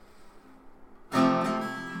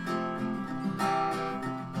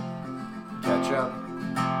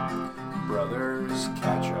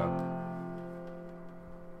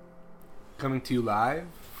Coming to you live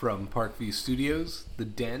from Parkview Studios, The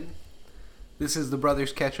Den. This is The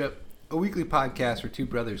Brothers Catch Up, a weekly podcast where two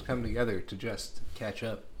brothers come together to just catch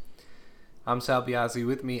up. I'm Sal Biazzi.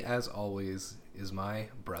 With me, as always, is my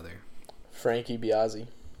brother, Frankie Biazzi.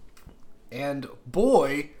 And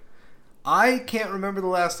boy, I can't remember the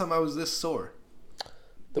last time I was this sore.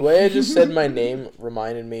 The way I just said my name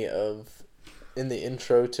reminded me of in the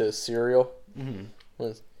intro to Serial.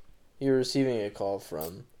 Was you were receiving a call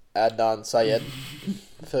from Adnan Syed.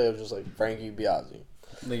 I feel like it was just like Frankie Biazzi.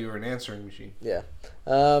 Like you were an answering machine. Yeah.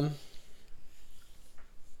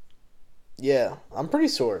 Yeah, I'm pretty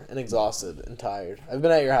sore and exhausted and tired. I've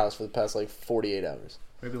been at your house for the past 48 hours.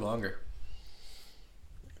 Maybe longer.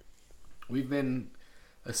 We've been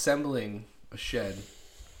assembling a shed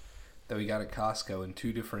that we got at Costco in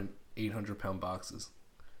two different 800-pound boxes.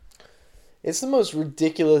 It's the most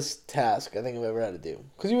ridiculous task I think I've ever had to do.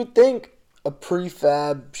 Because you would think a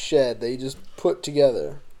prefab shed that you just put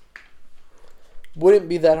together wouldn't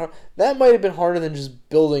be that hard. That might have been harder than just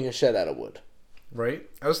building a shed out of wood. Right?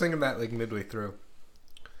 I was thinking that midway through.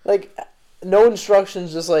 No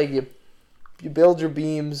instructions, just you build your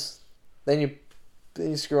beams, then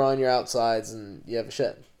you screw on your outsides, and you have a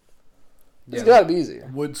shed. It's got to be easier.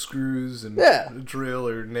 Wood screws and a drill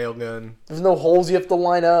or nail gun. There's no holes you have to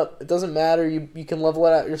line up. It doesn't matter. You can level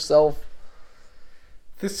it out yourself.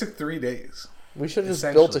 This took 3 days. We should have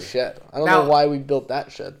just built a shed. I don't know why we built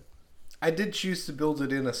that shed. I did choose to build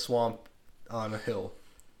it in a swamp on a hill.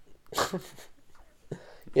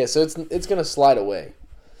 Yeah, so it's going to slide away.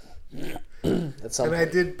 And I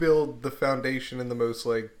did build the foundation in the most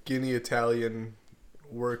Guinea Italian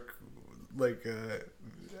work,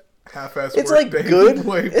 half-ass it's work good.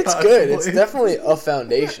 Way it's possibly. Good. It's definitely a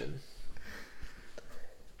foundation.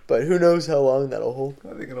 But who knows how long that'll hold.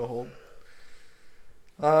 I think it'll hold.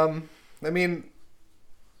 I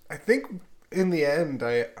think in the end,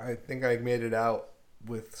 I think I made it out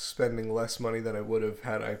with spending less money than I would have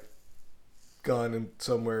had I gone in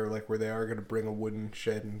somewhere where they are going to bring a wooden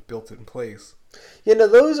shed and built it in place. Yeah, no,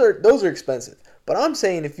 those are expensive. But I'm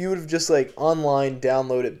saying if you would have just online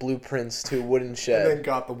downloaded blueprints to a wooden shed. And then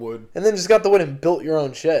got the wood. And then just got the wood and built your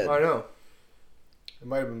own shed. I know. It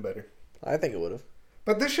might have been better. I think it would have.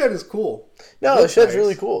 But this shed is cool. No, the shed's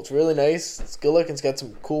really cool. It's really nice. It's good looking. It's got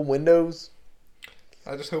some cool windows.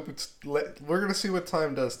 I just hope we're going to see what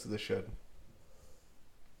time does to the shed.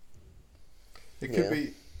 It could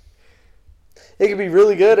be... It could be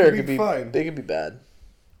really good or it could be fine. It could be bad.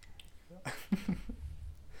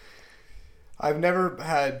 I've never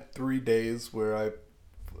had 3 days where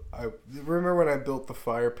I remember when I built the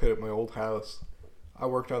fire pit at my old house. I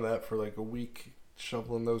worked on that for a week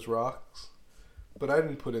shoveling those rocks. But I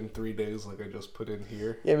didn't put in 3 days like I just put in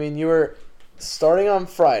here. Yeah, you were starting on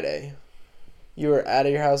Friday. You were out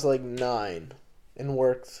of your house at 9 and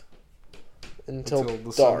worked until the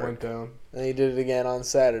dark. sun went down. And you did it again on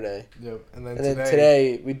Saturday. Yep. And then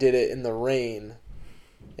today we did it in the rain,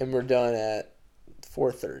 and we're done at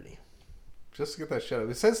 4:30. Just to get that shed up.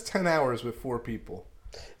 It says 10 hours with 4 people.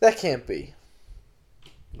 That can't be.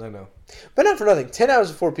 I know. But not for nothing. 10 hours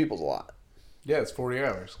with 4 people is a lot. Yeah, it's 40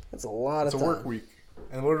 hours. That's a lot of time. It's a work week.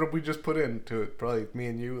 And what did we just put into it? Probably me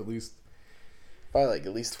and you at least. Probably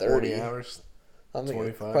at least 30 40 hours. I'm thinking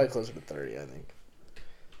 25. Probably closer to 30, I think.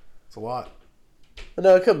 It's a lot. But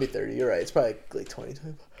no, it couldn't be 30. You're right. It's probably 20,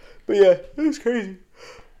 25. But yeah, it was crazy.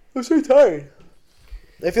 I'm so tired.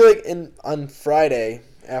 I feel like on Friday,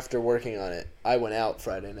 after working on it, I went out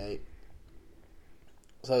Friday night.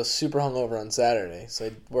 So I was super hungover on Saturday. So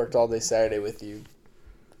I worked all day Saturday with you.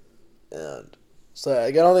 And so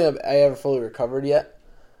I don't think I ever fully recovered yet.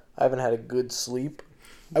 I haven't had a good sleep.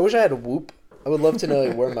 I wish I had a Whoop. I would love to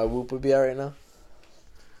know where my Whoop would be at right now.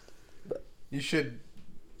 But you should.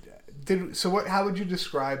 How would you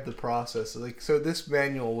describe the process? So this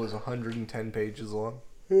manual was 110 pages long.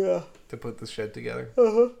 Yeah. To put the shed together.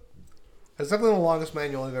 Uh-huh. That's definitely the longest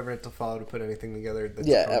manual I've ever had to follow to put anything together.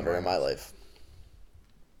 Ever in my life.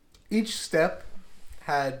 Each step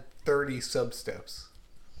had 30 sub-steps.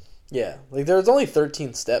 Yeah, there was only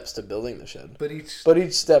 13 steps to building the shed. But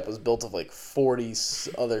each step was built of 40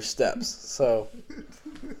 other steps. So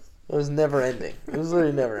it was never ending. It was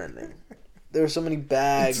literally never ending. There were so many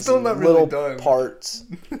bags, it's still not and little really done. Parts.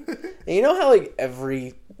 And you know how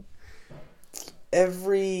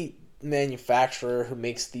every manufacturer who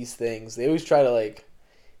makes these things, they always try to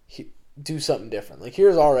do something different.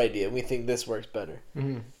 Here's our idea, and we think this works better.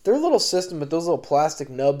 Mm-hmm. Their little system with those little plastic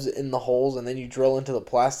nubs in the holes, and then you drill into the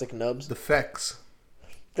plastic nubs. The FEX.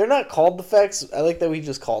 They're not called the FEX. I like that we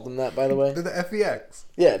just called them that, by the way. They're the FEX.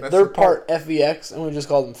 Yeah, they're part FEX, and we just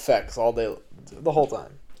call them FEX all day, the whole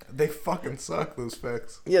time. They fucking suck, those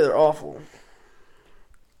specs. Yeah, they're awful.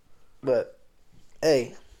 But,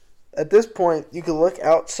 hey, at this point, you can look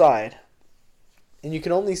outside, and you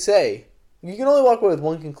can only walk away with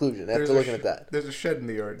one conclusion after looking at that. There's a shed in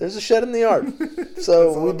the yard. There's a shed in the yard.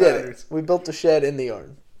 So we did matters. it. We built a shed in the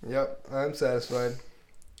yard. Yep, I'm satisfied.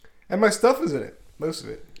 And my stuff is in it. Most of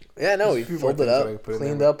it. Yeah, no, we There's a few more filled it things I can up, put in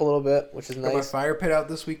cleaned there. up a little bit, which is Got my nice. fire pit out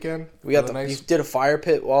this weekend. We got you you did a fire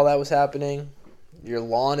pit while that was happening. Your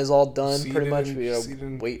lawn is all done pretty much. We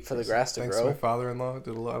gotta wait for the grass to Thanks grow. to my father-in-law,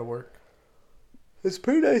 did a lot of work. It's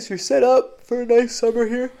pretty nice. You're set up for a nice summer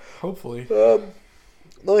here. Hopefully. The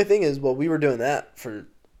only thing is, we were doing that for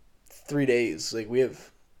 3 days. Like, we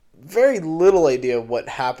have very little idea of what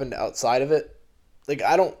happened outside of it. Like,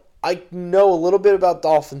 I know a little bit about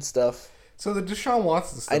Dolphin stuff. So the Deshaun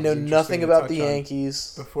Watson stuff. I know is interesting nothing to about touch the on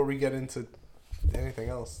Yankees. before we get into anything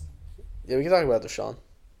else. Yeah, we can talk about Deshaun.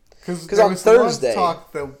 Because on Thursday,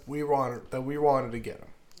 talk that we wanted to get him,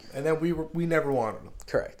 and then we never wanted him.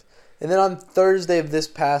 correct. And then on Thursday of this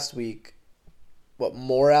past week,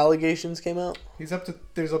 more allegations came out? There's up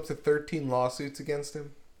to 13 lawsuits against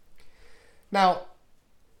him. Now,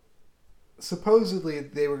 supposedly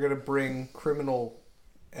they were going to bring criminal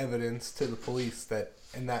evidence to the police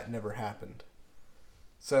and that never happened.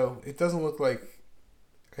 So it doesn't look like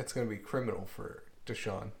it's going to be criminal for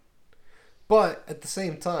Deshaun. But at the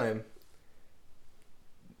same time,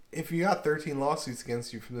 if you got 13 lawsuits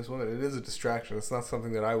against you from this woman, it is a distraction. It's not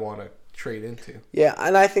something that I want to trade into. Yeah,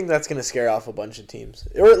 and I think that's going to scare off a bunch of teams,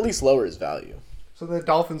 or at least lower his value. So the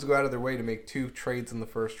Dolphins go out of their way to make 2 trades in the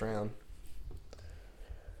first round.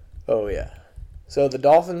 Oh, yeah. So the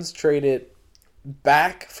Dolphins traded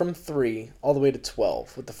back from 3 all the way to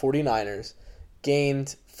 12 with the 49ers,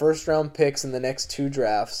 gained first-round picks in the next 2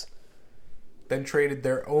 drafts. Then traded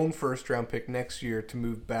their own first-round pick next year to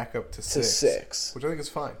move back up to 6. Which I think is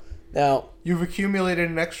fine. Now, You've accumulated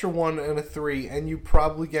an extra 1 and a 3, and you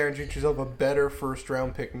probably guaranteed yourself a better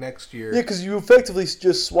first-round pick next year. yeah, because you effectively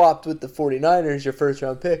just swapped with the 49ers your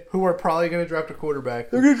first-round pick. Who are probably going to draft a quarterback.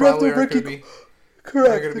 They're going to draft a Probably aren't rookie. They're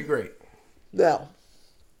Correct. going to be great. Now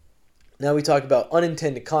we talk about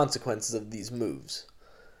unintended consequences of these moves.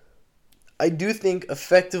 I do think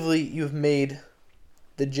effectively you've made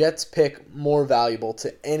the Jets pick more valuable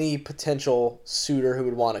to any potential suitor who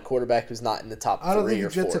would want a quarterback who's not in the top 3 or 4. I don't think the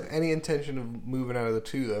Jets have any intention of moving out of the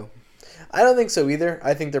 2, though. I don't think so either.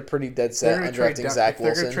 I think they're pretty dead set on drafting Zach Wilson. If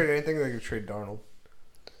they're going Wilson. to trade anything, they're going to trade Darnold.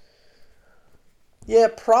 Yeah,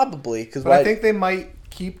 probably. But I think they might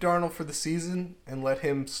keep Darnold for the season and let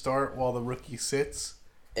him start while the rookie sits.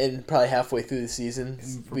 And probably halfway through the season,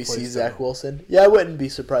 we see replace Zach Darnold. Wilson. Yeah, I wouldn't be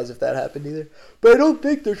surprised if that happened either. But I don't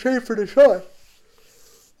think they're trading for Deshaun.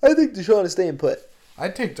 I think Deshaun is staying put.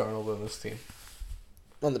 I'd take Darnold on this team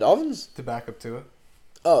On the Dolphins? to back up to it.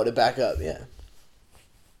 Oh, to back up, yeah.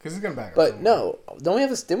 Because he's going to back up. But somewhere. no, don't we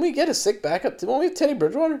have didn't we get a sick backup? Didn't we have Teddy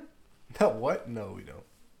Bridgewater? No, what? No, we don't.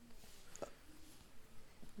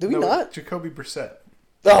 Did we No, not? Jacoby Brissett.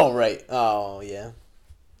 Oh, right. Oh, yeah.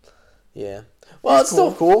 Yeah. Well, it's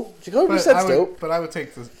still cool. Jacoby Brissett's dope. But I would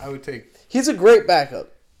take this. I would take He's a great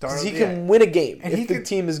backup. Because Darnold. he can win a game And if he the could-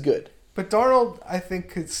 team is good. But Darnold, I think,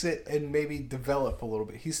 could sit and maybe develop a little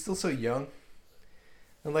bit. He's still so young.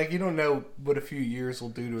 And, you don't know what a few years will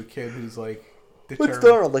do to a kid who's, What's determined.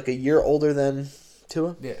 Darnold, like a year older than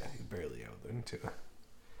Tua? Yeah, he's barely older than Tua.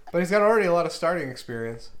 But he's got already a lot of starting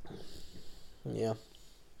experience. Yeah.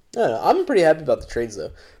 I don't know. I'm pretty happy about the trades,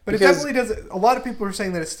 though. But Because- it definitely does. A lot of people are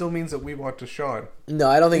saying that it still means that we want Deshaun. No,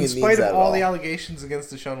 I don't think In it means spite that of at all all. the allegations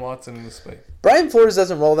against Deshaun Watson in this space. Brian Flores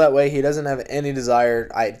doesn't roll that way. He doesn't have any desire,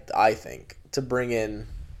 I think, to bring in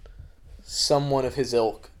someone of his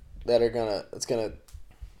ilk that's gonna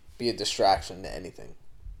be a distraction to anything.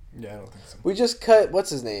 Yeah, I don't think so. We just cut what's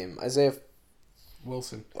his name, Isaiah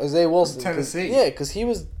Wilson. Wilson, From Tennessee. because he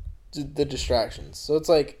was the distractions. So it's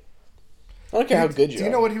like I don't care how good you are. Do you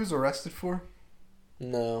know what he was arrested for?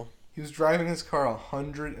 No, He was driving his car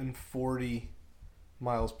 140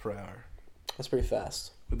 miles per hour that's pretty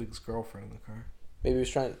fast. with his girlfriend in the car. Maybe he was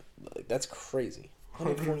trying. That's crazy.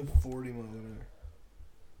 140 miles an hour.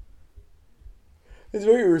 It's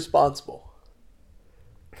very irresponsible.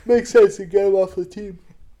 Makes sense to get him off the team.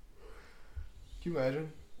 Can you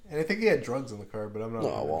imagine? And I think he had drugs in the car, but I'm not No,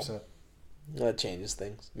 100%. That changes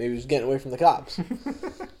things. Maybe he was getting away from the cops.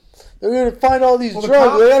 They're gonna find all these Well, the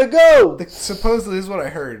drugs. They gotta go. Supposedly this is what I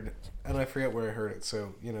heard, and I forget where I heard it,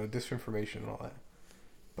 so, disinformation and all that.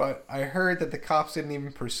 But I heard that the cops didn't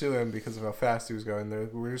even pursue him because of how fast he was going.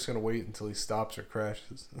 We're just going to wait until he stops or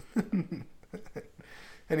crashes.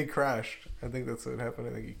 And he crashed. I think that's what happened.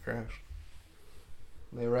 I think he crashed.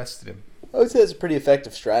 They arrested him. I would say it's a pretty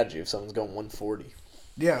effective strategy if someone's going 140.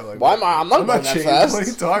 Yeah, like Why am I? I'm not going that changing. fast. What are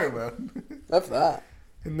you talking about? That's that.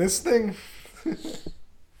 In this thing,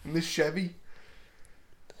 in this Chevy.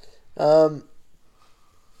 Now,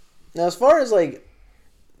 as far as like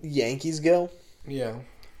Yankees go, Yeah.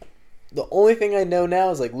 the only thing I know now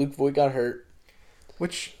is like Luke Voigt got hurt,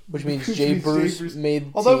 Which means Jay Bruce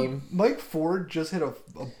made the Although team. Mike Ford just hit a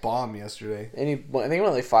bomb yesterday. And I think he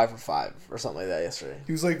went like 5 for 5 or something like that yesterday.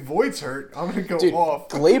 He was like, Voigt's hurt. I'm going to go Dude, off.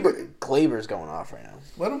 Glaber's going off right now.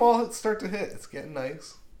 Let them all start to hit. It's getting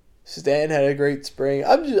nice. Stan had a great spring.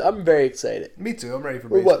 I'm very excited. Me too. I'm ready for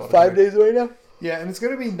We're baseball. what, 5 days away now? Yeah, and it's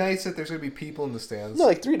going to be nice that there's going to be people in the stands. No,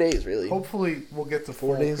 like 3 days really. Hopefully we'll get to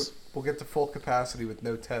 4 days. We'll get to full capacity with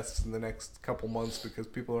no tests in the next couple months because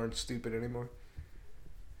people aren't stupid anymore.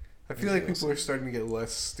 I feel like people are starting to get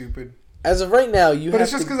less stupid. As of right now, But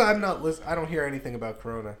it's just because I'm not I don't hear anything about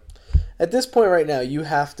Corona. At this point right now, you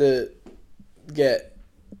have to get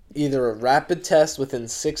either a rapid test within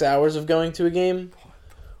 6 hours of going to a game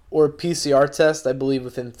or a PCR test, I believe,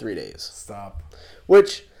 within 3 days. Stop.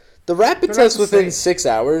 Which, the rapid They're not test the within same. 6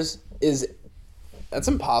 hours that's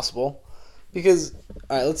impossible. Because,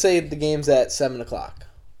 all right, let's say the game's at 7 o'clock.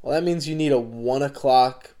 Well, that means you need a 1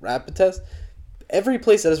 o'clock rapid test. Every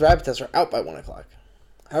place that has rapid tests are out by 1 o'clock.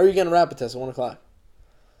 How are you getting a rapid test at 1 o'clock?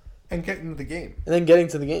 And get into the game. And then getting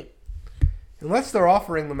to the game. Unless they're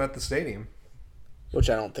offering them at the stadium. Which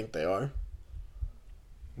I don't think they are.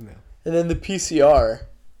 No. And then the PCR.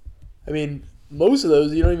 I mean, most of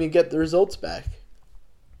those, you don't even get the results back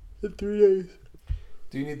in 3 days.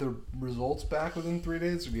 Do you need the results back within 3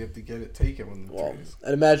 days, or do you have to get it taken within 3 days?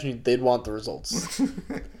 I'd imagine they'd want the results.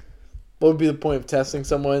 What would be the point of testing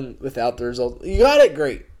someone without the results? You got it,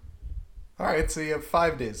 great. All right, so you have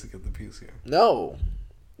 5 days to get the PCR. No.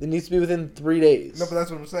 It needs to be within 3 days. No, but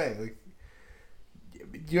that's what I'm saying. Like,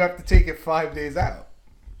 you have to take it 5 days out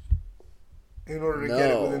in order to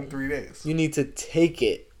get it within 3 days. You need to take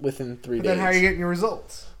it within 3 But days. then how are you getting your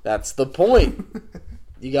results? That's the point.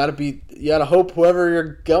 You gotta hope whoever you're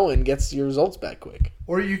going gets your results back quick.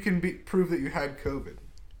 Or you can prove that you had COVID.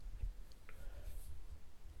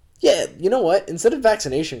 Yeah, you know what? Instead of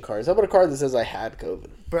vaccination cards, how about a card that says I had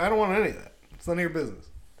COVID? But I don't want any of that. It's none of your business.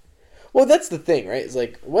 Well, that's the thing, right? It's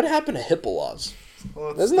like, what happened to HIPAA laws?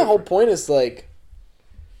 Well, Isn't the whole point is like...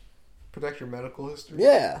 Protect your medical history?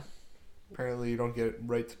 Yeah. Apparently you don't get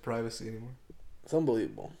right to privacy anymore. It's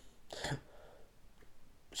unbelievable.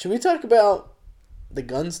 Should we talk about the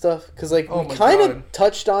gun stuff? Because, like, Oh we my kind God. of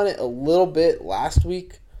touched on it a little bit last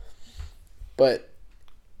week. But,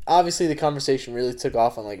 obviously, the conversation really took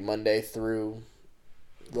off on, like, Monday through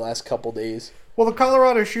the last couple days. Well, the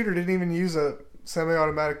Colorado shooter didn't even use a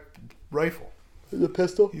semi-automatic rifle. The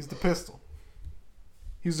pistol? He used the pistol.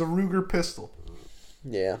 He used a Ruger pistol.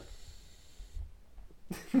 Yeah.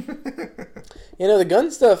 You know, the gun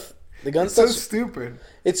stuff... The gun It's so stuff... stupid.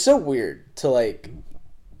 It's so weird to, like...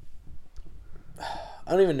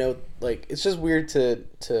 I don't even know, like, it's just weird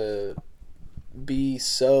to be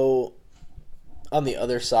so on the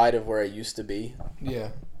other side of where I used to be. Yeah.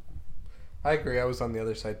 I agree. I was on the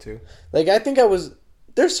other side, too. Like, I think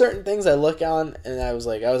there's certain things I look on, and I was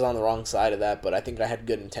like, I was on the wrong side of that, but I think I had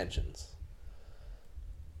good intentions.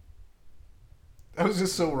 I was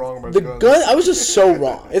just so wrong about The guns. gun, I was just so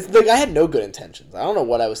wrong. It's like, I had no good intentions. I don't know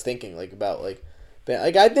what I was thinking, like, about, like,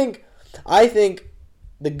 I think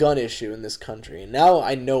the gun issue in this country, and now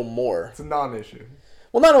I know more. It's a non-issue.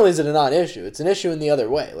 Well, not only is it a non-issue, it's an issue in the other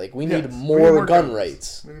way. Like, we need Yes, more gun guns.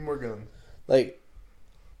 rights. We need more guns. Like,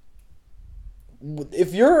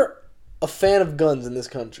 if you're a fan of guns in this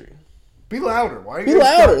country, Be louder. Why are you Be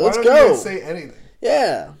guys louder. Why Let's don't go. You guys say anything?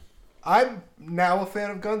 yeah, I'm now a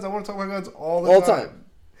fan of guns. I want to talk about guns all the All the time. time.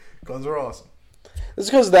 Guns are awesome. it's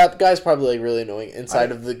because that guy's probably like really annoying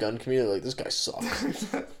inside of the gun community. Like, this guy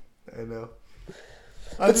sucks. I know.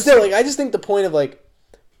 But still, like, I just think the point of like,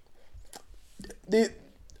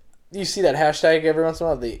 you see that hashtag every once in a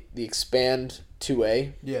while, the expand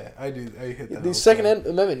 2A. Yeah, I do. I hit that. The all Second time.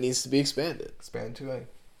 Amendment needs to be expanded. Expand 2A.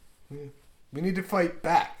 Yeah. We need to fight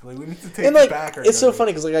back. Like, we need to take And like, back our it's so guns.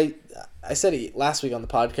 funny because like I said it last week on the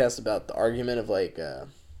podcast about the argument of like,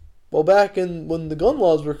 well, back when the gun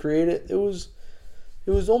laws were created, it was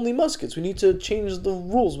only muskets. We need to change the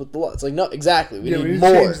rules with the law. It's like, no, exactly. We need to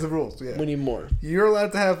more. change the rules. Yeah. We need more. You're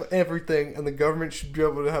allowed to have everything, and the government should be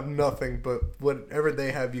able to have nothing. But whatever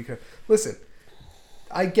they have, you can listen.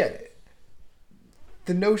 I get it.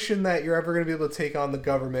 The notion that you're ever going to be able to take on the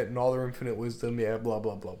government and all their infinite wisdom, yeah, blah,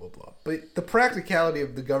 blah, blah, blah, blah. But the practicality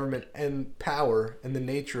of the government and power and the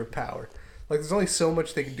nature of power, like, there's only so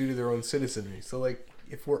much they can do to their own citizenry. So, like,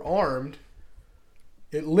 if we're armed,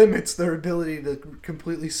 It limits their ability to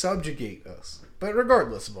completely subjugate us. But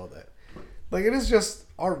regardless of all that, like, it is just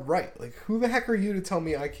our right. Like, who the heck are you to tell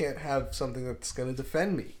me I can't have something that's going to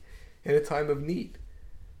defend me in a time of need?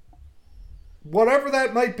 Whatever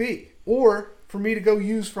that might be. Or for me to go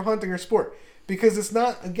use for hunting or sport. Because it's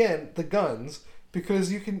not, again, the guns.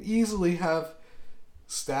 Because you can easily have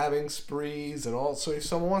stabbing sprees and all. So if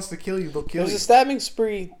someone wants to kill you, they'll kill There was you. a stabbing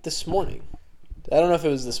spree this morning. I don't know if it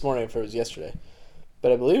was this morning or if it was yesterday.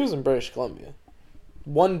 But I believe it was in British Columbia.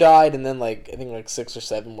 One died and then, like, I think, like, 6 or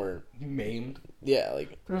 7 were... Maimed. Yeah,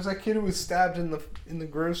 like... There was that kid who was stabbed in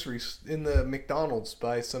the McDonald's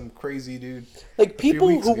by some crazy dude. Like, people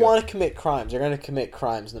weeks who ago. want to commit crimes are going to commit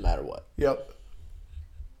crimes no matter what. Yep.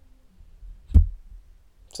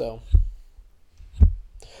 So...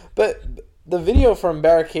 But the video from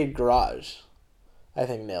Barricade Garage, I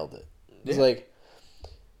think, nailed it. It's like,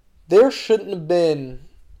 there shouldn't have been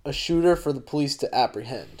a shooter for the police to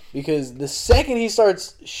apprehend. Because the second he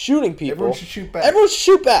starts shooting people... Everyone should shoot back. Everyone should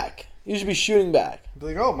shoot back. You should be shooting back. Be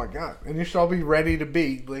like, oh my god. And you should all be ready to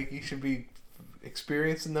be. Like, you should be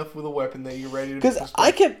experienced enough with a weapon that you're ready to... Because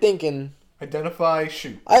I kept thinking... Identify,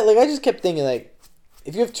 shoot. I just kept thinking, like,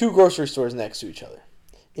 if you have 2 grocery stores next to each other,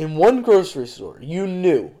 in one grocery store, you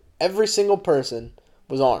knew every single person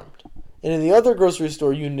was armed. And in the other grocery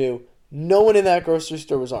store, you knew no one in that grocery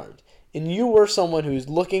store was armed. And you were someone who's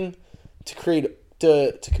looking to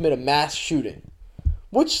commit a mass shooting.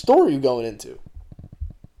 Which store are you going into?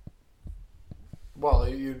 Well,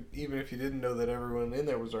 even if you didn't know that everyone in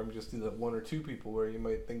there was armed, just do that 1 or 2 people where you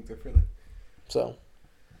might think differently. So...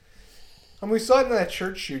 And we saw it in that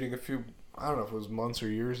church shooting I don't know if it was months or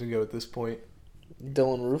years ago at this point.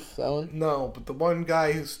 Dylan Roof, that one? No, but the one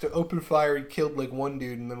guy who opened fire, he killed like one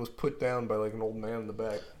dude and then was put down by like an old man in the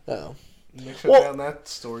back. Oh. And they shut down that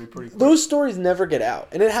story pretty quick. Those stories never get out,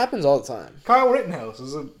 and it happens all the time. Kyle Rittenhouse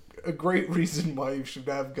is a great reason why you should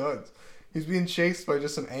have guns. He's being chased by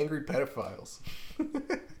just some angry pedophiles.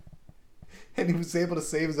 And he was able to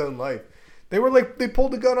save his own life. They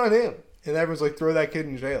pulled the gun on him. And everyone's like, throw that kid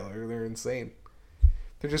in jail. They're insane.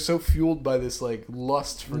 They're just so fueled by this like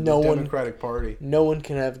lust for the Democratic Party. No one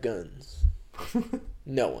can have guns.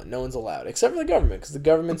 No one. No one's allowed. Except for the government, because the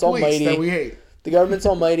government's The police almighty. that we hate. The government's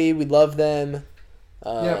almighty. We love them.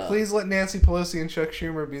 Yeah, please let Nancy Pelosi and Chuck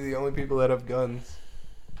Schumer be the only people that have guns.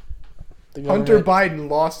 The Hunter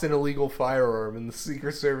Biden lost an illegal firearm and the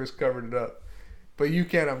Secret Service covered it up. But you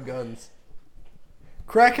can't have guns.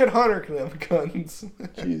 Crackhead Hunter can have guns.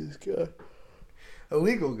 Jesus God.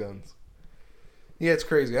 Illegal guns. Yeah, it's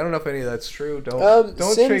crazy. I don't know if any of that's true. Don't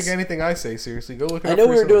take anything I say seriously. Go look it up. I know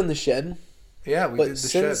we were doing the shed. Yeah, we did the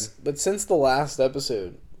shed. But since the last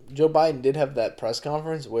episode, Joe Biden did have that press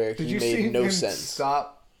conference where he made no sense.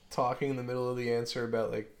 Stop talking in the middle of the answer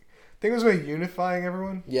about I think it was about unifying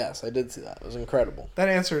everyone. Yes, I did see that. It was incredible. That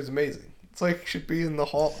answer is amazing. It's like it should be in the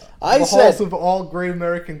halls of all great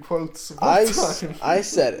American quotes of all time. I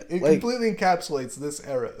said it. It completely encapsulates this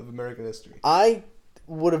era of American history. I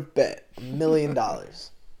would have bet $1 million that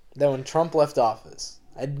when Trump left office,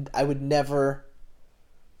 I would never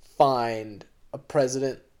find a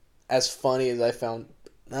president as funny as I found.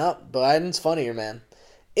 No, Biden's funnier, man.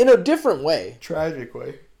 In a different way. Tragic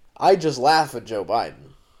way. I just laugh at Joe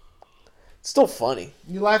Biden. It's still funny.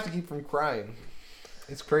 You laugh to keep from crying.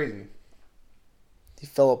 It's crazy. He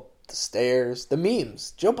fell up the stairs. The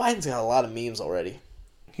memes. Joe Biden's got a lot of memes already.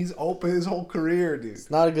 He's open his whole career, dude. It's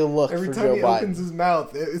not a good look every for time Joe he Biden. opens his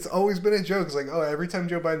mouth, it's always been a joke. It's like, oh, every time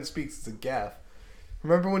Joe Biden speaks, it's a gaffe.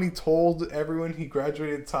 Remember when he told everyone he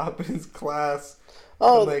graduated top in his class?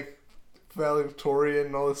 Oh, and, valedictorian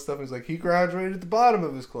and all this stuff. He's like, he graduated at the bottom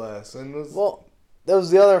of his class. And well, that was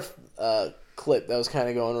the other clip that was kind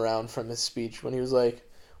of going around from his speech when he was like,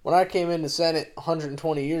 when I came into Senate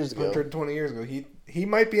 120 years ago. 120 years ago. He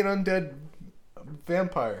might be an undead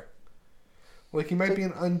vampire. Like, he might be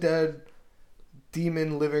an undead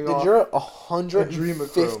demon living off. You're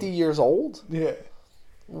 150 years old? Yeah.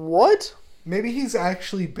 What? Maybe he's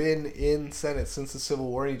actually been in Senate since the Civil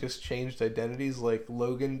War and he just changed identities like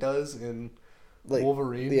Logan does in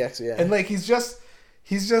Wolverine. The X, yeah. And he's just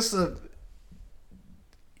a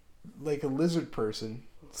lizard person.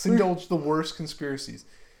 Indulge the worst conspiracies.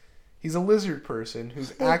 He's a lizard person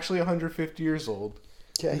who's actually 150 years old.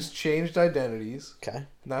 Okay. Who's changed identities. Okay.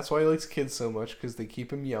 And that's why he likes kids so much, because they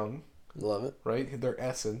keep him young. Love it. Their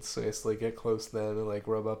essence. So he has to get close to them and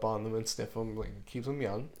rub up on them and sniff them. Keeps them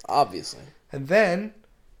young. Obviously. And then,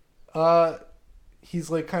 he's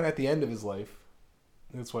kind of at the end of his life.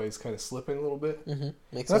 That's why he's kind of slipping a little bit. Mm-hmm.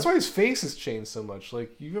 Makes That's sense. why his face has changed so much.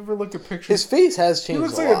 You ever look at pictures? His face has changed He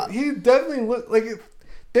looks a lot. he definitely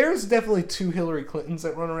There's definitely 2 Hillary Clintons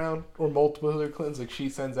that run around, or multiple Hillary Clintons. Like, she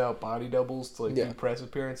sends out body doubles to, like, do press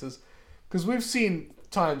appearances. Because we've seen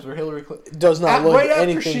times where Hillary Clinton... does not look right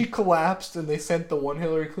anything... after she collapsed and they sent the one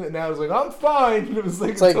Hillary Clinton out, it was like, I'm fine. And it was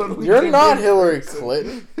like, it's like, totally you're not Hillary person.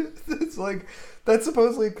 Clinton. It's like, that's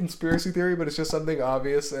supposedly a conspiracy theory, but it's just something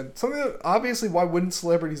obvious. And something that, obviously, why wouldn't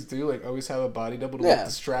celebrities do? Like, always have a body double to like,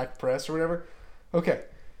 distract press or whatever. Okay.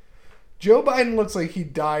 Joe Biden looks like he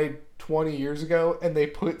died 20 years ago, and they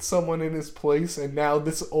put someone in his place, and now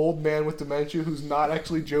this old man with dementia who's not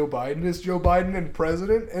actually Joe Biden is Joe Biden and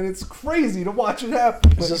president, and it's crazy to watch it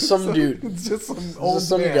happen. It's just some dude. It's just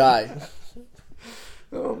some man. Guy.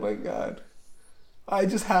 Oh my god. I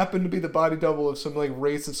just happened to be the body double of some like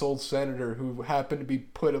racist old senator who happened to be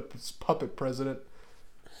put up as puppet president.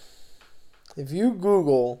 If you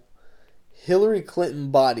Google Hillary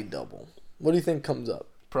Clinton body double, what do you think comes up?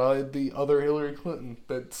 Probably the other Hillary Clinton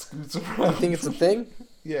that scoots around. You think it's a thing?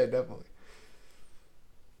 Yeah, definitely.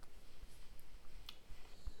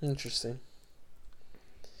 Interesting.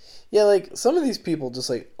 Yeah, like, some of these people just,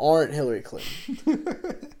 like, aren't Hillary Clinton.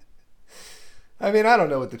 I mean, I don't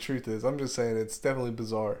know what the truth is. I'm just saying it's definitely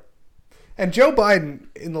bizarre. And Joe Biden,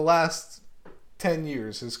 in the last 10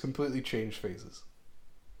 years, has completely changed faces.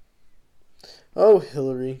 Oh,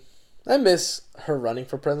 Hillary. I miss her running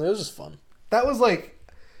for president. It was just fun. That was like...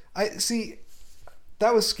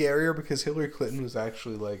 that was scarier because Hillary Clinton was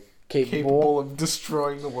actually, like, capable of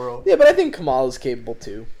destroying the world. Yeah, but I think Kamala's capable,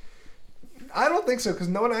 too. I don't think so, because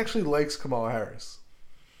no one actually likes Kamala Harris.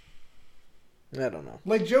 I don't know.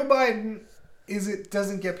 Like, Joe Biden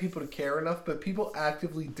doesn't get people to care enough, but people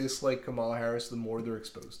actively dislike Kamala Harris the more they're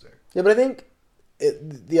exposed to her. Yeah, but I think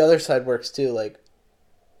the other side works, too. Like,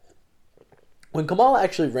 when Kamala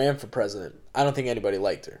actually ran for president, I don't think anybody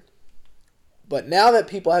liked her. But now that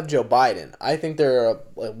people have Joe Biden, I think there are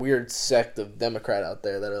a weird sect of Democrat out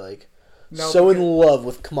there that are like in love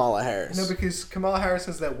with Kamala Harris. No, because Kamala Harris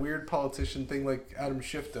has that weird politician thing like Adam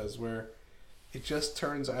Schiff does where it just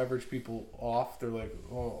turns average people off. They're like,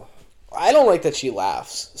 oh. I don't like that she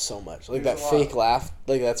laughs so much. Like that fake laugh.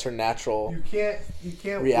 Like that's her natural You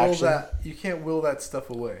can't reaction. You can't will that stuff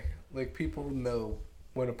away. Like people know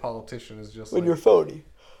when a politician is just when like... you're phony.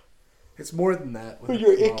 It's more than that. When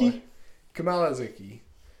you're icky. Kamala's icky.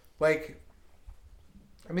 Like,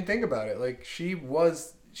 I mean, think about it. Like, she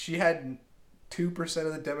had 2%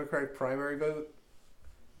 of the Democratic primary vote.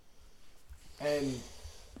 And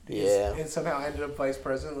and somehow ended up vice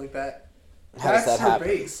president like that. That's her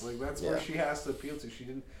base. Like, that's where she has to appeal to.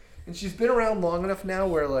 And she's been around long enough now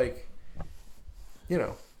where, like, you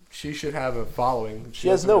know, she should have a following. She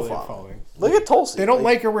has no following. Look at Tulsi. They don't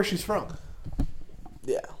like her where she's from.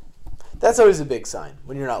 Yeah. That's always a big sign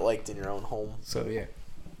when you're not liked in your own home. So, yeah.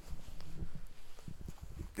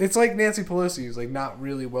 It's like Nancy Pelosi, who's, like, not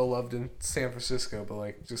really well loved in San Francisco, but,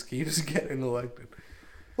 like, just keeps getting elected.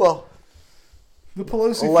 Well, the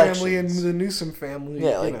Pelosi family and the Newsom family.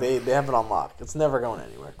 Yeah, like, they have it on lock. It's never going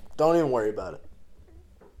anywhere. Don't even worry about it.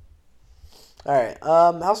 All right.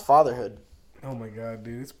 How's fatherhood? Oh, my God,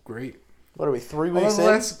 dude. It's great. What are we, 3 weeks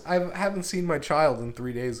in? I haven't seen my child in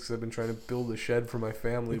 3 days because I've been trying to build a shed for my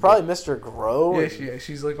family. You probably missed her grow. Yeah,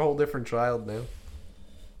 she's like a whole different child now.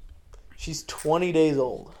 She's 20 days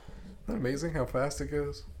old. Isn't that amazing how fast it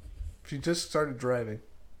goes? She just started driving.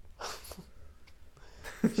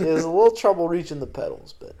 She has a little trouble reaching the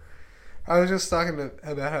pedals, but... I was just talking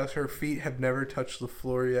about how her feet have never touched the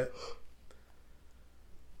floor yet.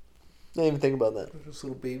 Didn't even think about that. Just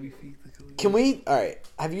little baby feet. Can we... Alright.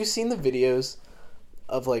 Have you seen the videos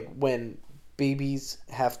of, like, when babies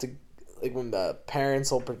have to... Like, when the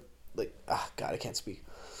parents will... Like... Ah, God, I can't speak.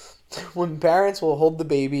 When parents will hold the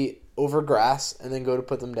baby over grass and then go to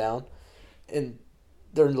put them down, and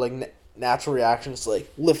their, like, natural reaction is to,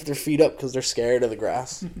 like, lift their feet up because they're scared of the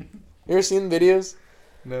grass. You ever seen the videos?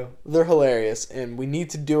 No. They're hilarious, and we need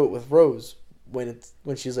to do it with Rose when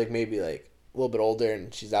she's, like, maybe, like, a little bit older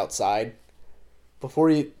and she's outside. Before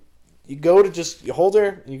you go to just, you hold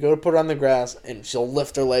her, and you go to put her on the grass, and she'll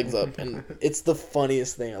lift her legs up, and it's the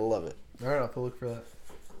funniest thing. I love it. All right, I'll have to look for that.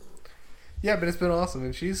 Yeah, but it's been awesome,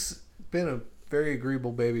 and she's been a very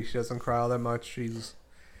agreeable baby. She doesn't cry all that much. She's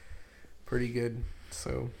pretty good,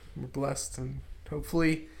 so we're blessed, and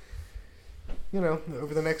hopefully, you know,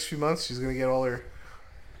 over the next few months, she's going to get all her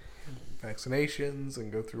vaccinations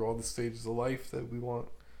and go through all the stages of life that we want.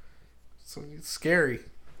 So it's scary,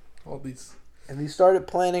 all these... Have you started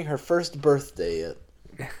planning her first birthday yet?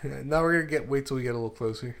 Now we're going to wait till we get a little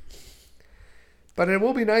closer. But it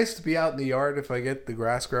will be nice to be out in the yard if I get the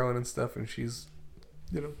grass growing and stuff and she's,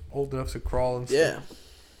 you know, old enough to crawl and stuff.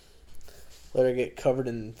 Yeah. Let her get covered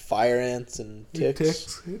in fire ants and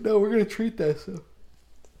ticks. No, we're gonna treat that stuff.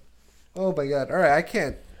 Oh my god! All right, I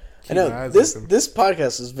can't. I know this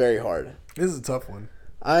podcast is very hard. This is a tough one.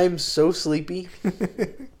 I'm so sleepy.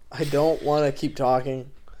 I don't want to keep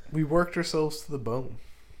talking. We worked ourselves to the bone.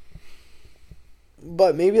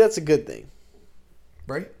 But maybe that's a good thing.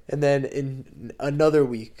 Right? And then in another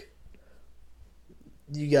week,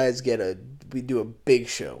 you guys we do a big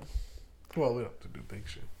show. Well, we don't have to do a big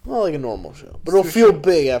show. Well, like a normal show. But it'll feel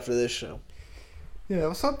big after this show. Yeah,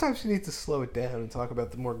 well, sometimes you need to slow it down and talk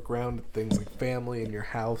about the more grounded things like family and your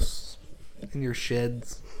house and your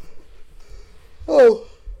sheds. Oh,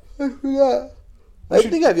 I forgot. I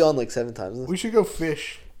think I've yawned like 7 times. We should go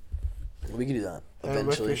fish. We can do that eventually.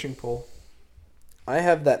 I have a fishing pole. I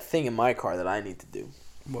have that thing in my car that I need to do.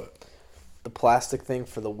 What? The plastic thing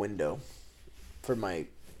for the window. For my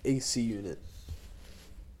AC unit.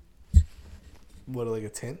 What, like a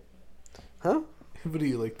tint? Huh? What do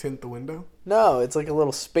you, like, tint the window? No, it's like a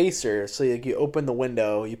little spacer. So you open the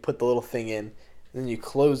window, you put the little thing in, and then you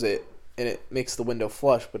close it, and it makes the window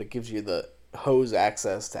flush, but it gives you the hose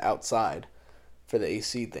access to outside for the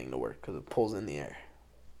AC thing to work, because it pulls in the air.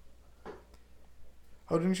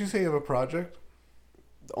 Oh, didn't you say you have a project?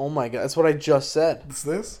 Oh my god, that's what I just said. It's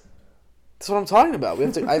this? That's what I'm talking about.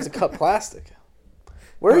 I have to cut plastic.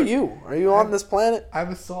 Where are you? Are you on this planet? I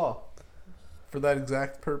have a saw for that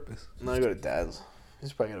exact purpose. No, I go to Dad's.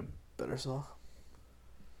 He's probably got a better saw.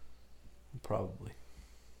 Probably.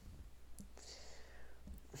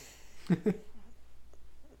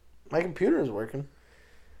 My computer is working.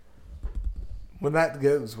 When that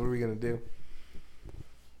goes, what are we going to do?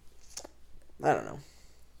 I don't know.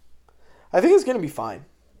 I think it's going to be fine.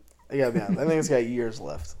 I gotta be honest. I think it's got years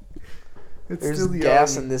left. There's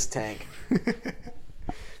gas in this tank.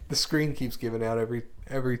 The screen keeps giving out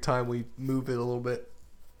every time we move it a little bit.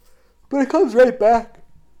 But it comes right back.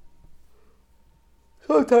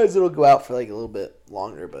 Sometimes it'll go out for like a little bit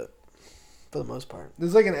longer, but for the most part. This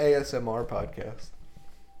is like an ASMR podcast.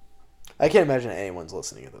 I can't imagine anyone's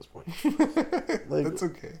listening at this point. Like, that's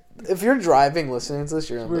okay. If you're driving listening to this,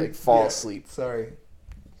 you're going to fall asleep. Sorry.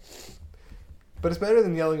 But it's better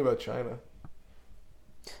than yelling about China.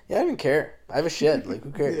 Yeah, I don't even care. I have a shed. Like,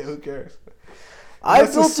 who cares? Yeah, who cares? I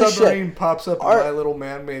built a submarine shed. Pops up in my little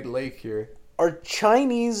man-made lake here. Are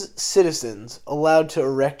Chinese citizens allowed to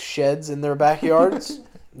erect sheds in their backyards?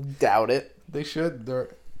 Doubt it. They should.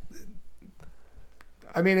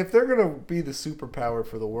 I mean, if they're gonna be the superpower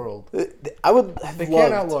for the world, I would. They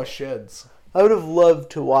can't outlaw sheds. I would have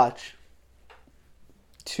loved to watch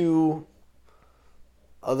 2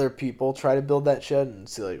 other people try to build that shed and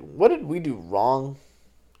see, like, what did we do wrong?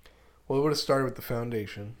 Well, it would have started with the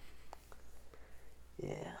foundation.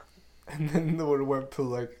 Yeah. And then it would have went to,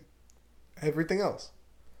 like, everything else.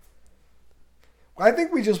 I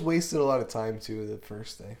think we just wasted a lot of time, too, the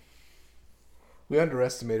first day. We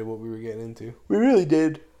underestimated what we were getting into. We really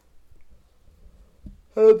did.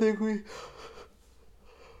 I don't think we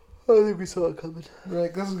saw it coming. We're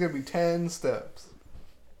like, this is going to be 10 steps.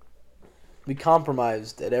 We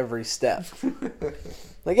compromised at every step.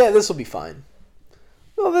 Like, yeah, this will be fine.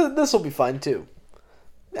 Well, this will be fine, too.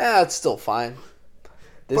 Yeah, it's still fine.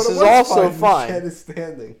 This is also fine. The shed is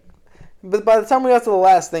standing. But by the time we got to the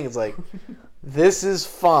last thing, it's like, this is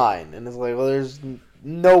fine. And it's like, well, there's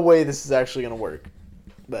no way this is actually going to work.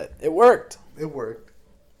 But it worked. It worked.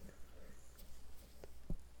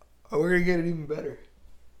 Oh, we're going to get it even better.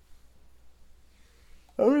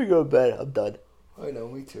 I'm going to go to bed. I'm done. I know,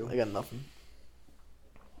 me too. I got nothing.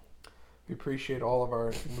 We appreciate all of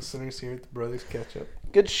our listeners here at the Brothers Catch Up.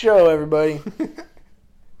 Good show, everybody.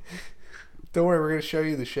 Don't worry, we're going to show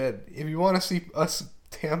you the shed. If you want to see us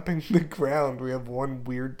tamping the ground, we have one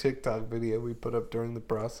weird TikTok video we put up during the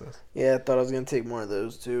process. Yeah, I thought I was going to take more of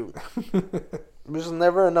those, too. There's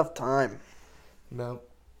never enough time. No,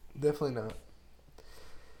 definitely not.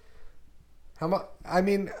 How much? I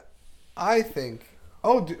mean, I think...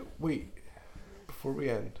 Oh, wait. Before we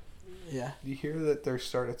end. Yeah. Do you hear that they're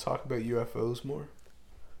starting to talk about UFOs more?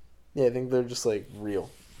 Yeah, I think they're just, like, real.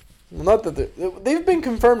 Well, not that they've been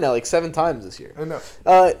confirmed now, like, 7 times this year. I know.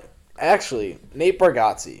 Actually, Nate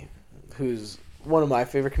Bargatze, who's one of my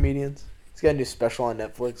favorite comedians, he's got a new special on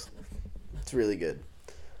Netflix. It's really good.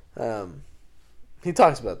 He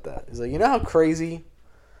talks about that. He's like, you know how crazy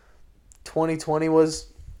 2020 was?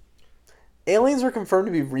 Aliens were confirmed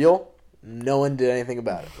to be real. No one did anything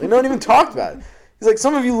about it. Like, no one even talked about it. He's like,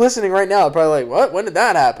 some of you listening right now are probably like, what? When did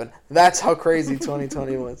that happen? That's how crazy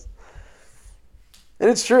 2020 was. And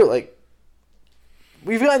it's true. Like,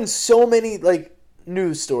 we've gotten so many, like,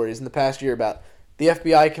 news stories in the past year about the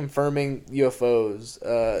FBI confirming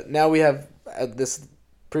UFOs. Now we have this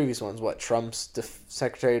previous one's what? Trump's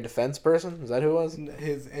Secretary of Defense person? Is that who it was?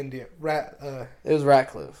 His India It was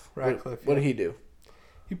Ratcliffe. Ratcliffe. What did he do?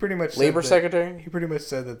 He pretty much Labor Secretary? He pretty much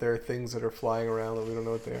said that there are things that are flying around that we don't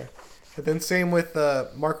know what they are. And then same with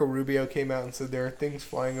Marco Rubio came out and said there are things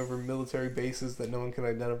flying over military bases that no one can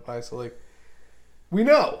identify. So like, we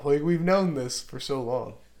know, like we've known this for so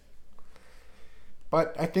long.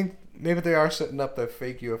 But I think maybe they are setting up that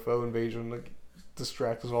fake UFO invasion to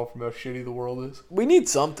distract us all from how shitty the world is. We need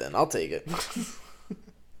something. I'll take it.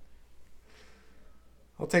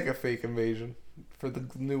 I'll take a fake invasion for the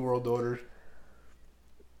New World Order.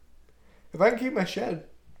 If I can keep my shed.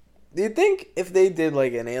 Do you think if they did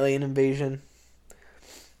like an alien invasion,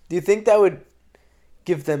 do you think that would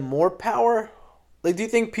give them more power? Like, do you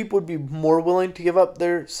think people would be more willing to give up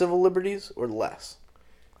their civil liberties or less?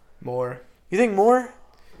 More. You think more?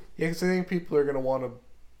 Yeah, because I think people are going to want to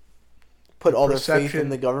put all their faith in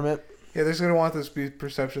the government. Yeah, there's going to want this to be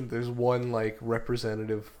perception that there's one, like,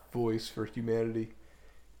 representative voice for humanity,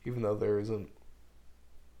 even though there isn't.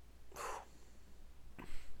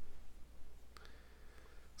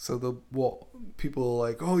 So people are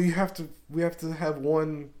like, oh, we have to have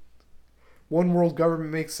one world government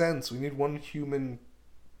makes sense. We need one human,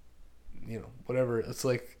 whatever. It's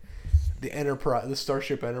like the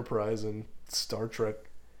Starship Enterprise and Star Trek.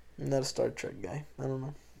 I'm not a Star Trek guy. I don't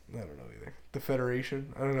know. I don't know either. The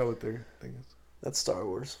Federation? I don't know what their thing is. That's Star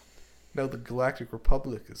Wars. No, the Galactic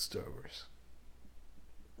Republic is Star Wars.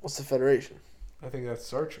 What's the Federation? I think that's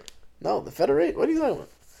Star Trek. No, the Federation. What are you talking about?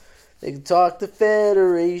 They can talk the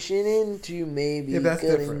Federation into maybe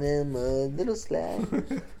cutting them a little slack.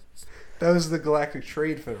 That was the Galactic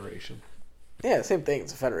Trade Federation. Yeah, same thing.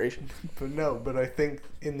 It's a federation. But I think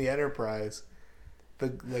in the Enterprise,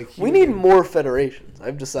 we need more federations.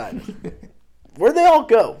 I've decided. Where'd they all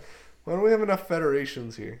go? Why don't we have enough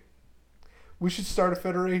federations here? We should start a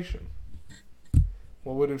federation.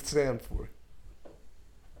 What would it stand for?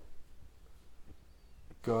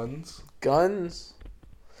 Guns.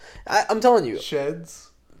 I'm telling you.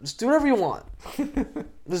 Sheds. Just do whatever you want.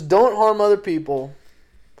 Just don't harm other people.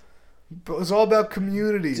 But it's all about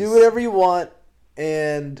communities. Do whatever you want,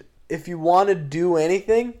 and if you want to do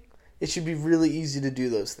anything, it should be really easy to do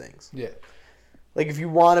those things. Yeah. Like if you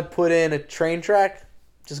want to put in a train track,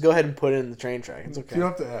 just go ahead and put it in the train track. It's okay. You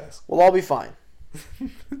don't have to ask. We'll all be fine.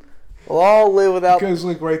 We'll all live without... It goes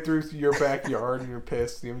like right through your backyard and you're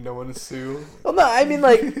pissed and you have no one to sue. Well, no, I mean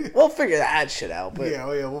like, we'll figure that shit out. But yeah,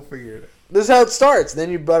 we'll figure it out. This is how it starts. Then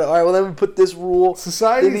you brought it, all right, well then we put this rule.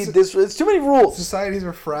 They need this. It's too many rules. Societies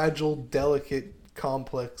are fragile, delicate,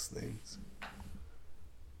 complex things.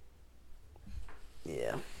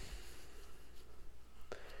 Yeah.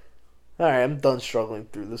 Alright, I'm done struggling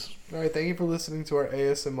through this. Alright, thank you for listening to our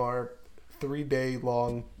ASMR 3-day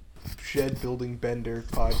long shed building bender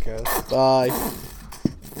podcast. Bye.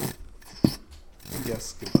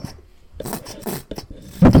 Yes, goodbye.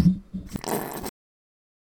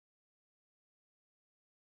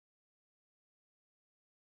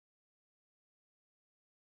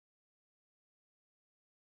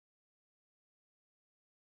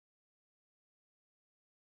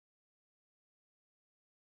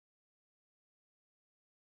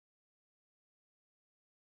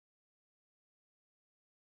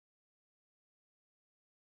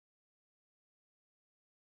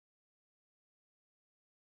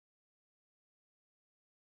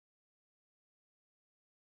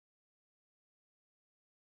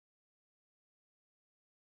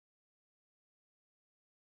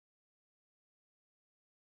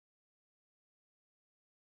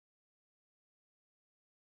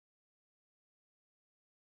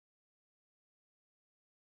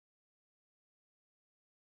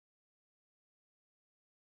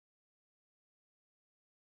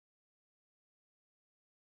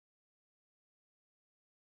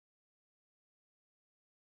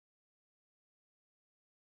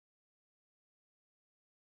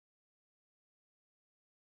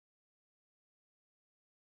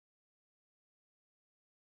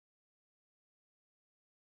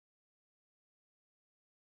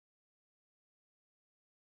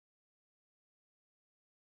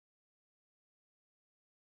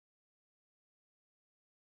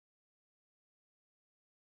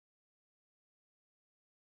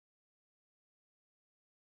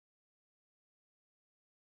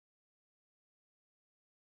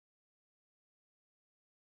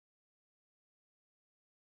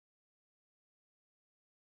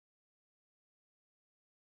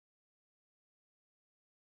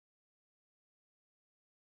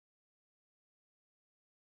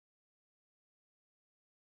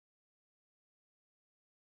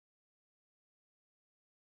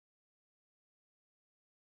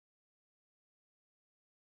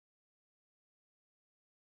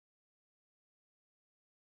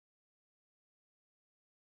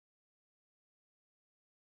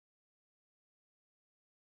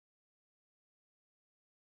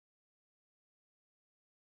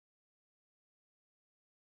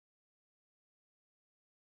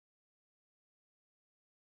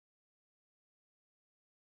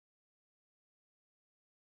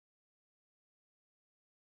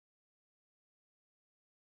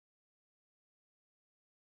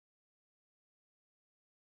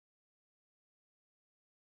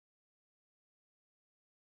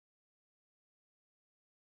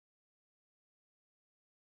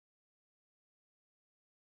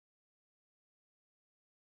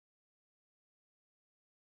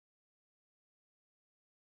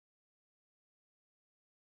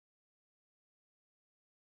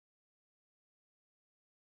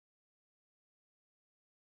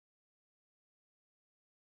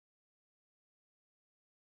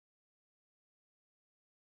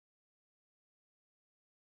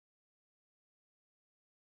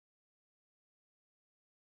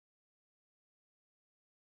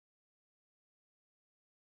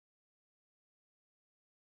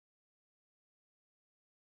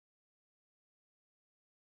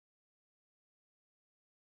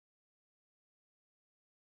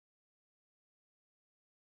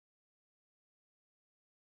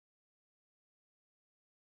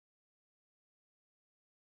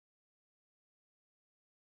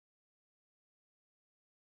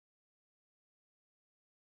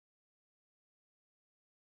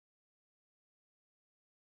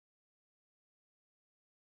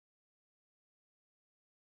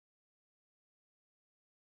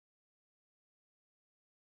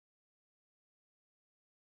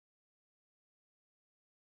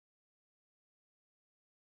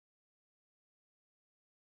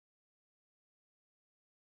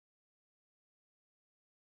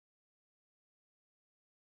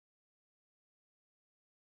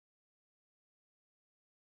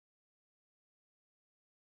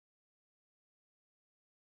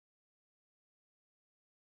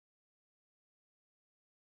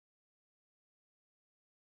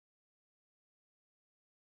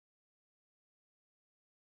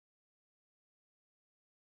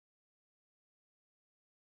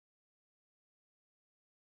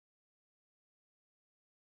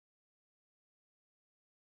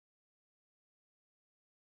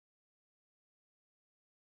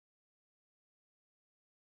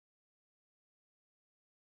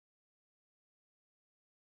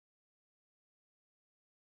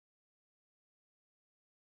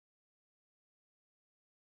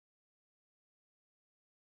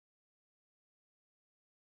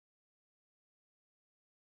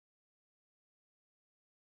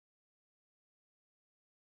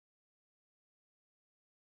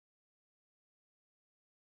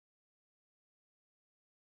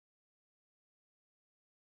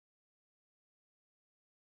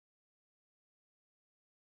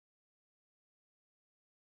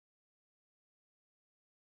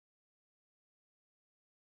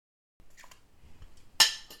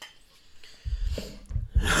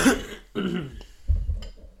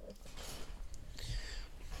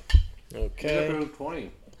 Okay. This is episode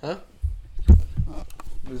 20. Huh?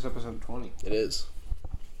 This is episode 20. It is.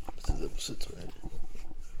 This is episode 20.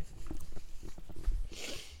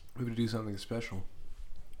 We would do something special.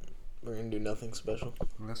 We're gonna do nothing special.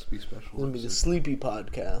 It has to be special. It's gonna be the Sleepy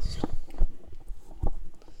Podcast.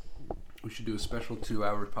 We should do a special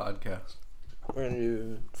 2-hour podcast. We're gonna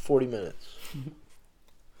do 40 minutes.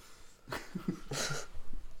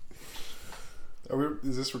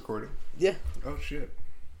 Is this recording? Yeah. Oh shit.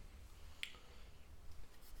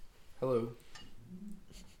 Hello.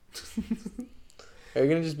 Are you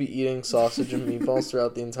gonna just be eating sausage and meatballs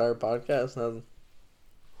throughout the entire podcast? No.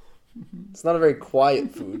 It's not a very quiet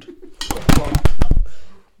food.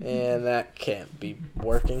 And that can't be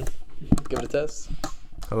working. Give it a test.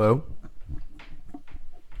 Hello.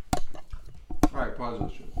 Alright, pause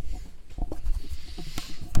this shit.